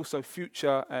 There's also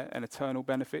future and eternal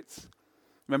benefits.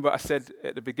 Remember I said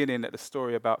at the beginning that the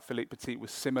story about Philippe Petit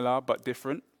was similar but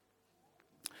different?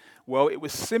 Well, it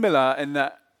was similar in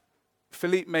that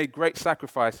Philippe made great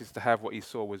sacrifices to have what he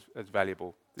saw was as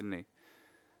valuable, didn't he?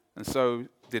 And so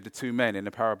did the two men in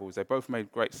the parables. They both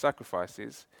made great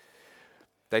sacrifices.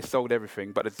 They sold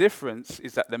everything. But the difference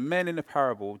is that the men in the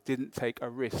parable didn't take a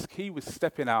risk. He was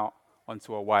stepping out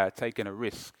onto a wire, taking a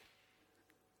risk.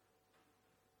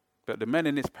 But the men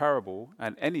in this parable,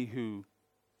 and any who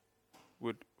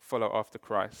would follow after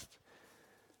Christ,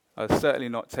 are certainly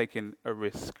not taking a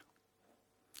risk.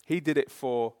 He did it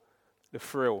for the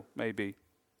thrill, maybe,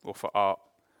 or for art.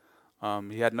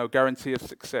 He had no guarantee of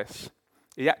success.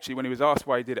 He actually, when he was asked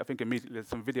why he did it, I think immediately there's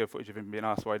some video footage of him being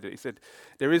asked why he did it. He said,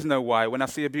 there is no why. When I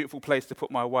see a beautiful place to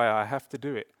put my wire, I have to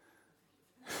do it.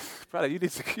 Brother, you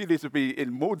need to be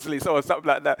in Maudsley or something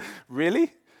like that.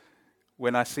 Really?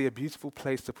 When I see a beautiful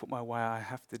place to put my wire, I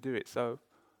have to do it. So,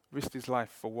 risked his life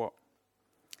for what?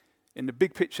 In the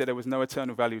big picture, there was no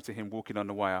eternal value to him walking on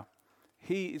the wire.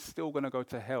 He is still going to go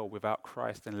to hell without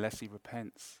Christ unless he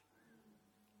repents.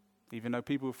 Even though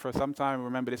people for some time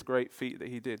remember this great feat that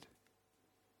he did.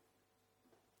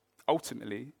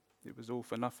 Ultimately, it was all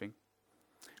for nothing.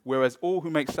 Whereas all who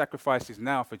make sacrifices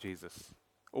now for Jesus,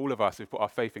 all of us who put our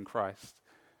faith in Christ,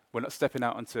 we're not stepping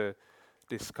out onto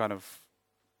this kind of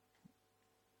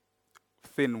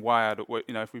thin wire that,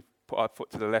 if we put our foot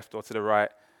to the left or to the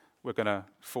right, we're going to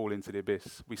fall into the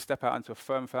abyss. We step out onto a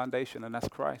firm foundation, and that's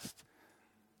Christ.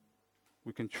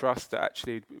 We can trust that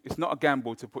actually, it's not a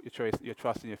gamble to put your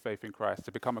trust and your faith in Christ.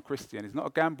 To become a Christian is not a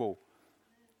gamble.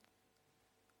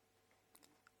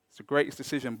 It's the greatest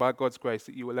decision by God's grace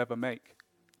that you will ever make,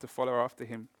 to follow after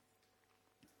him.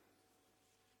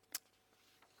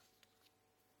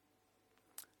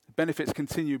 The benefits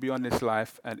continue beyond this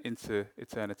life and into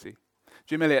eternity.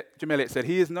 Jim Elliot said,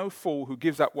 he is no fool who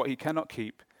gives up what he cannot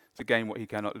keep to gain what he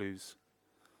cannot lose.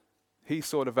 He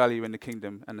saw the value in the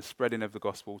kingdom and the spreading of the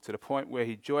gospel to the point where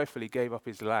he joyfully gave up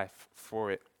his life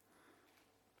for it.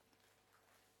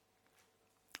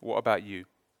 What about you?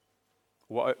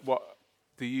 What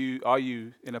Are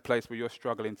you in a place where you're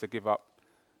struggling to give up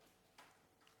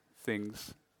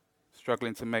things,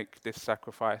 struggling to make this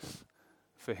sacrifice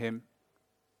for him?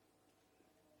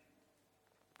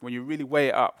 When you really weigh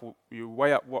it up, you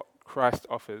weigh up what Christ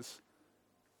offers,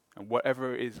 and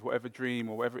whatever it is, whatever dream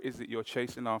or whatever it is that you're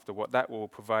chasing after, what that will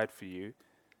provide for you,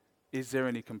 is there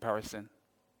any comparison?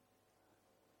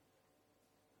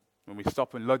 When we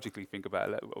stop and logically think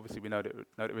about it, obviously we know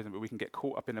there isn't, but we can get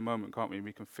caught up in the moment, can't we?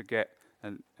 We can forget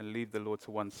and leave the Lord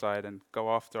to one side and go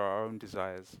after our own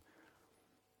desires.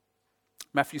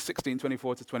 Matthew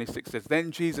 16:24-26 says,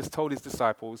 "Then Jesus told his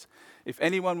disciples, 'If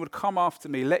anyone would come after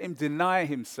me, let him deny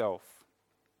himself,'"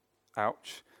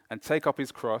 ouch, "'and take up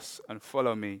his cross and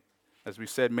follow me.'" As we've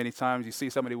said many times, you see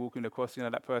somebody walking across,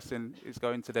 that person is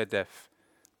going to their death.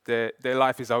 Their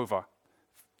life is over,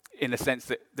 in the sense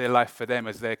that their life for them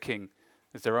as their king,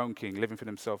 as their own king, living for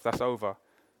themselves, that's over.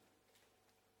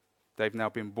 They've now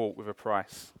been bought with a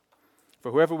price.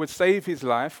 For whoever would save his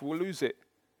life will lose it.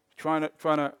 Trying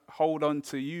to hold on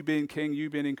to you being king, you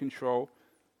being in control,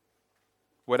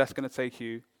 where that's going to take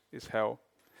you is hell.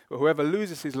 But whoever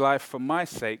loses his life for my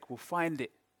sake will find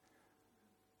it.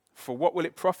 For what will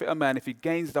it profit a man if he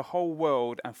gains the whole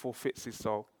world and forfeits his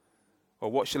soul?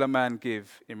 Or what shall a man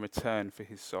give in return for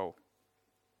his soul?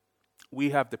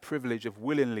 We have the privilege of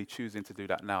willingly choosing to do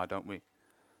that now, don't we?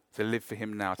 To live for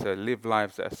him now, to live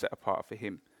lives that are set apart for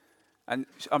him. And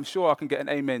I'm sure I can get an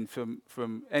amen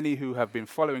from any who have been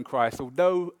following Christ,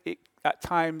 although at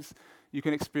times you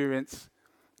can experience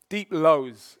deep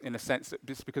lows in a sense that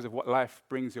just because of what life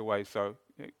brings your way. So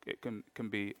it can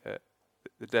be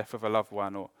the death of a loved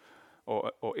one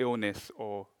or illness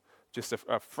or just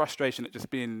a frustration at just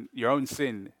being your own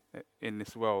sin in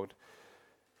this world.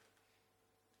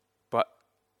 But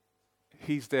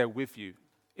he's there with you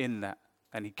in that,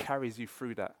 and he carries you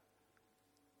through that.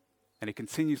 And he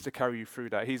continues to carry you through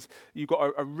that. You've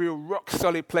got a real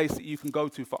rock-solid place that you can go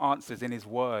to for answers in his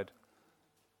word.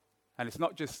 And it's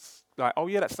not just like, oh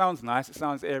yeah, that sounds nice, it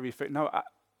sounds airy. No,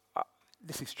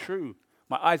 this is true.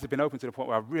 My eyes have been opened to the point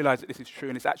where I realize that this is true,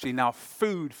 and it's actually now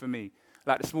food for me.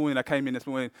 Like this morning, I came in this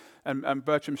morning, and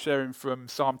Bertram sharing from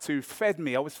Psalm 2 fed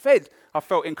me. I was fed. I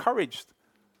felt encouraged.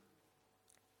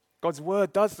 God's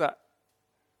word does that.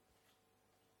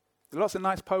 There's lots of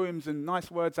nice poems and nice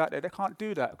words out there. They can't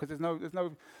do that because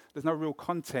there's no real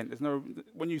content.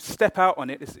 When you step out on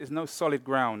it, there's no solid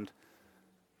ground.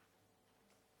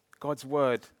 God's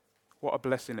word, what a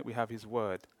blessing that we have his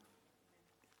word.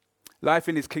 Life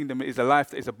in his kingdom is a life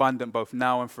that is abundant both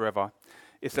now and forever.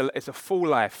 It's a full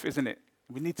life, isn't it?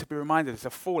 We need to be reminded it's a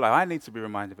full life. I need to be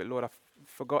reminded of it. Lord, I've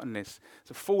forgotten this.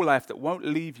 It's a full life that won't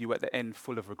leave you at the end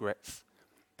full of regrets.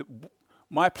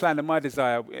 My plan and my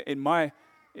desire in my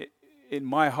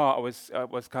heart, I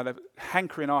was kind of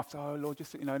hankering after, oh Lord,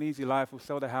 just an easy life. We'll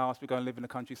sell the house. We'll go and live in the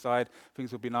countryside.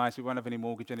 Things will be nice. We won't have any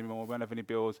mortgage anymore. We won't have any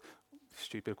bills.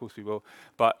 Stupid, of course we will.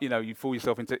 But you fool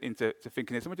yourself into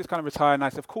thinking this, and we'll just kind of retire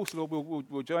nice. Of course, Lord,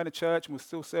 we'll join a church and we'll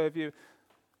still serve you.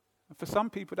 And for some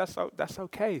people, that's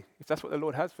okay if that's what the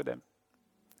Lord has for them.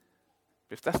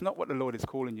 But if that's not what the Lord is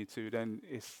calling you to, then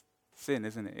it's sin,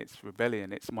 isn't it? It's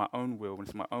rebellion. It's my own will and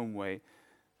it's my own way.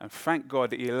 And thank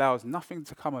God that he allows nothing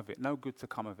to come of it, no good to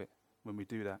come of it when we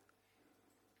do that.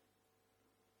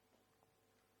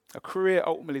 A career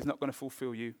ultimately is not going to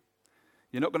fulfill you.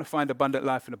 You're not going to find abundant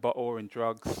life in a bottle or in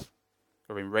drugs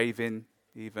or in raving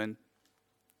even.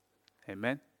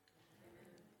 Amen?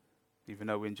 Even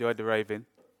though we enjoyed the raving.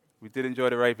 We did enjoy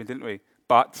the raving, didn't we?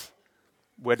 But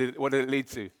what did it lead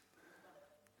to?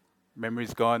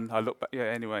 Memory's gone. I look back. Yeah,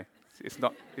 anyway. It's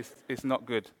not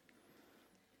good.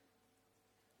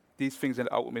 These things are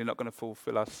ultimately not going to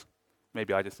fulfill us.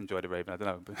 Maybe I just enjoy the raving. I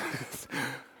don't know.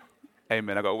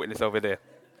 Amen. I got a witness over there.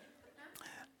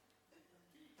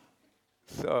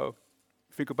 So,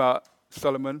 think about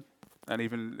Solomon, and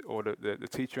the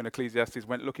teacher in Ecclesiastes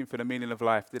went looking for the meaning of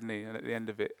life, didn't he? And at the end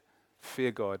of it,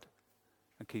 fear God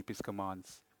and keep his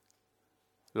commands.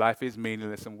 Life is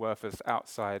meaningless and worthless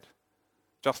outside,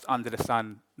 just under the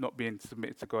sun, not being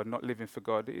submitted to God, not living for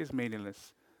God. It is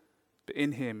meaningless. But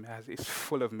in him, it's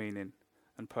full of meaning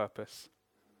and purpose.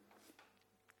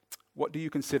 What do you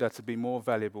consider to be more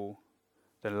valuable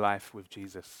than life with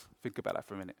Jesus? Think about that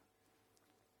for a minute.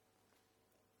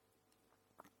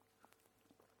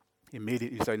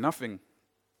 Immediately you say nothing.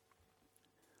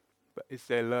 But is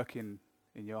there lurking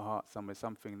in your heart somewhere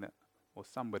something or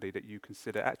somebody that you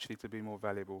consider actually to be more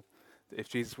valuable? That if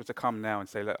Jesus were to come now and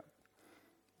say, look,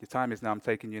 your time is now, I'm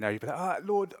taking you now. You'd be like,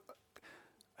 Lord,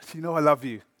 I love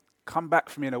you. Come back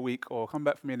for me in a week or come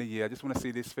back for me in a year. I just want to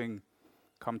see this thing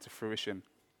come to fruition.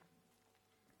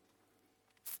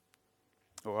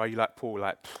 Or are you like Paul,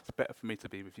 like, it's better for me to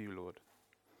be with you, Lord?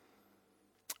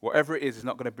 Whatever it is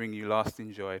not going to bring you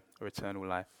lasting joy or eternal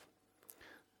life.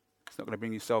 It's not going to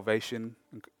bring you salvation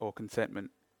or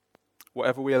contentment.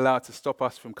 Whatever we allow to stop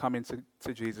us from coming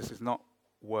to Jesus is not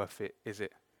worth it, is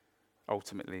it?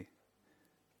 Ultimately.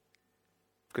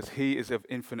 Because he is of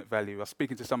infinite value. I was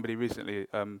speaking to somebody recently,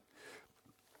 a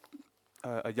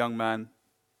young man,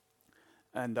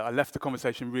 and I left the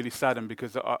conversation really saddened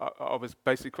because I was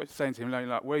basically saying to him,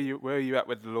 like, where are you at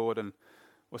with the Lord, and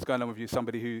what's going on with you?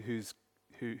 Somebody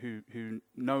who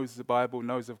knows the Bible,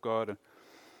 knows of God,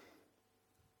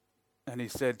 and he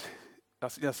said, I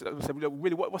said,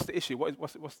 really, what's the issue?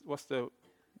 What's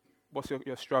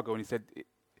your struggle? And he said,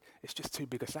 it's just too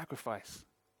big a sacrifice.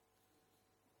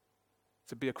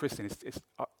 To be a Christian,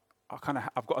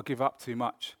 I've got to give up too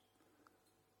much.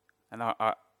 And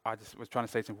I just was trying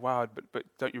to say to him, wow, but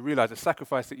don't you realize the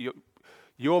sacrifice that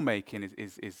you're making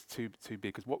is too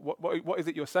big? Because what is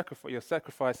it you're sacrificing? You're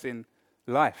sacrificing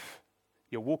life.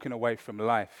 You're walking away from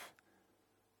life.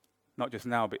 Not just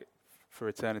now, but for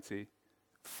eternity.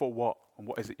 For what? And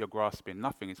what is it you're grasping?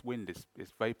 Nothing. It's wind.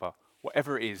 It's vapor.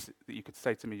 Whatever it is that you could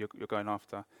say to me you're going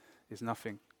after is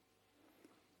nothing.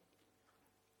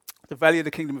 The value of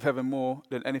the kingdom of heaven more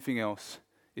than anything else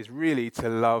is really to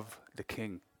love the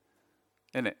King.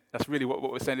 Isn't it? That's really what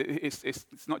we're saying.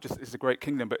 It's not just it's a great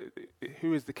kingdom, but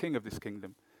who is the king of this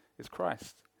kingdom? It's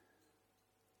Christ.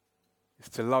 It's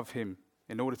to love him.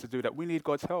 In order to do that, we need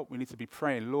God's help. We need to be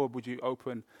praying, Lord, would you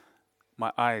open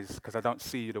my eyes, because I don't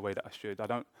see you the way that I should.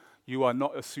 You are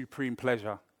not a supreme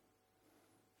pleasure.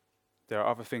 There are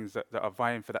other things that are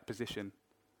vying for that position.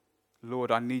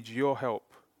 Lord, I need your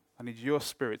help. I need your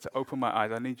spirit to open my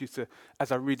eyes. I need you to,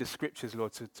 as I read the scriptures,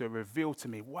 Lord, to reveal to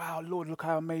me, wow, Lord, look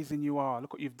how amazing you are.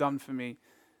 Look what you've done for me.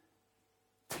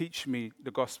 Teach me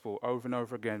the gospel over and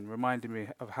over again, reminding me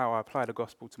of how I apply the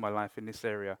gospel to my life in this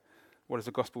area. What does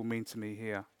the gospel mean to me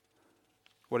here?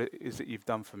 What is it you've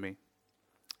done for me?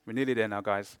 We're nearly there now,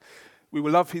 guys. We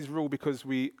will love his rule because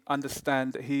we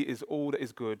understand that he is all that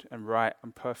is good and right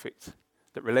and perfect.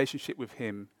 That relationship with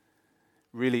him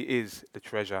really is the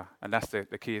treasure. And that's the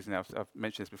key, isn't it? I've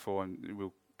mentioned this before, and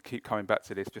we'll keep coming back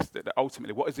to this. Just that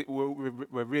ultimately, what is it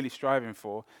we're really striving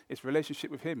for? It's relationship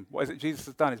with him. What is it Jesus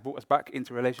has done? He's brought us back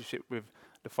into relationship with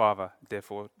the Father,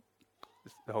 therefore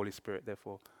the Holy Spirit,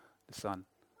 therefore the Son.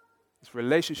 It's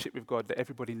relationship with God that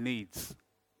everybody needs.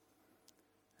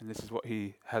 And this is what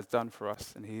he has done for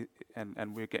us,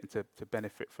 and we're getting to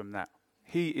benefit from that.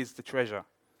 He is the treasure.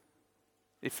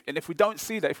 If we don't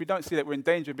see that, we're in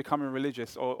danger of becoming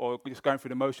religious or just going through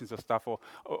the motions of stuff. Or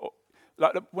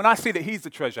like when I see that he's the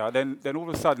treasure, then all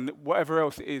of a sudden whatever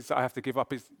else it is that I have to give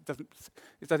up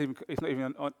it's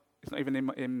not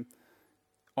even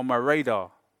on my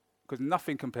radar, because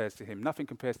nothing compares to him. Nothing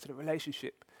compares to the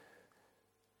relationship.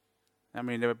 I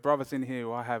mean, there are brothers in here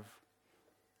who I have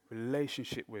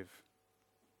relationship with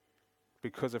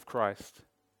because of Christ.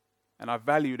 And I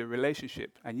value the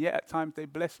relationship. And yet at times they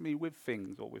bless me with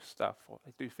things or with stuff, or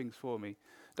they do things for me.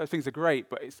 Those things are great,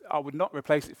 but I would not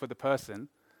replace it for the person.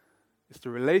 It's the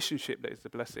relationship that is the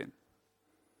blessing.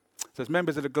 So as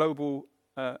members of the global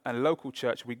and local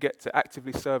church, we get to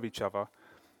actively serve each other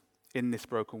in this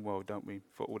broken world, don't we,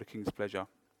 for all the King's pleasure.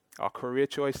 Our career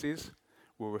choices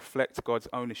will reflect God's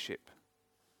ownership.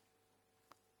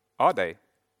 Are they?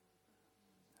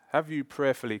 Have you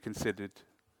prayerfully considered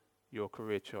your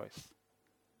career choice?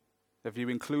 Have you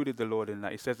included the Lord in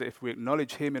that? He says that if we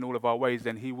acknowledge him in all of our ways,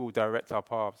 then he will direct our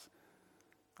paths.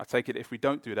 I take it if we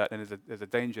don't do that, then there's a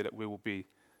danger that we will be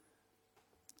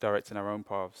directing our own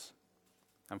paths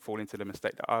and fall into the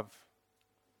mistake that I've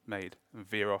made and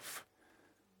veer off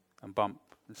and bump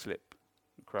and slip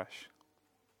and crash.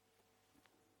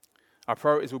 Our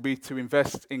priorities will be to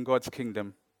invest in God's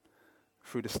kingdom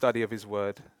through the study of his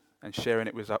word and sharing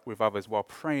it with others while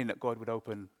praying that God would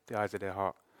open the eyes of their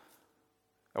heart.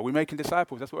 Are we making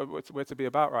disciples? That's what we're to be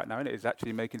about right now, isn't it? It's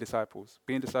actually making disciples.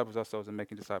 Being disciples ourselves and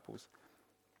making disciples.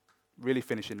 Really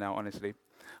finishing now, honestly.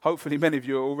 Hopefully many of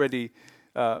you are already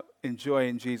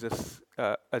enjoying Jesus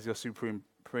as your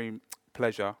supreme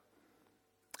pleasure.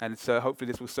 And so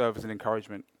hopefully this will serve as an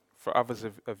encouragement. For others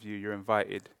of you, you're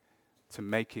invited to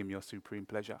make him your supreme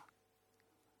pleasure.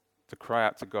 To cry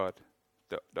out to God.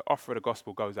 The offer of the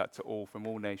gospel goes out to all, from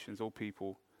all nations, all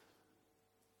people.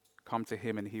 Come to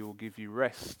him and he will give you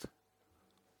rest.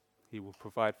 He will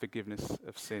provide forgiveness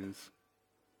of sins.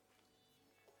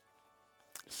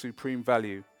 Supreme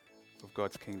value of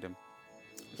God's kingdom.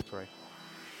 Let's pray.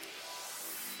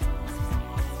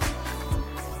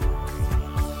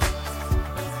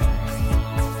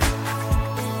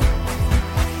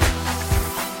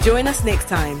 Join us next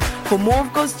time for more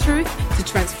of God's truth to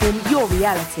transform your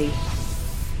reality.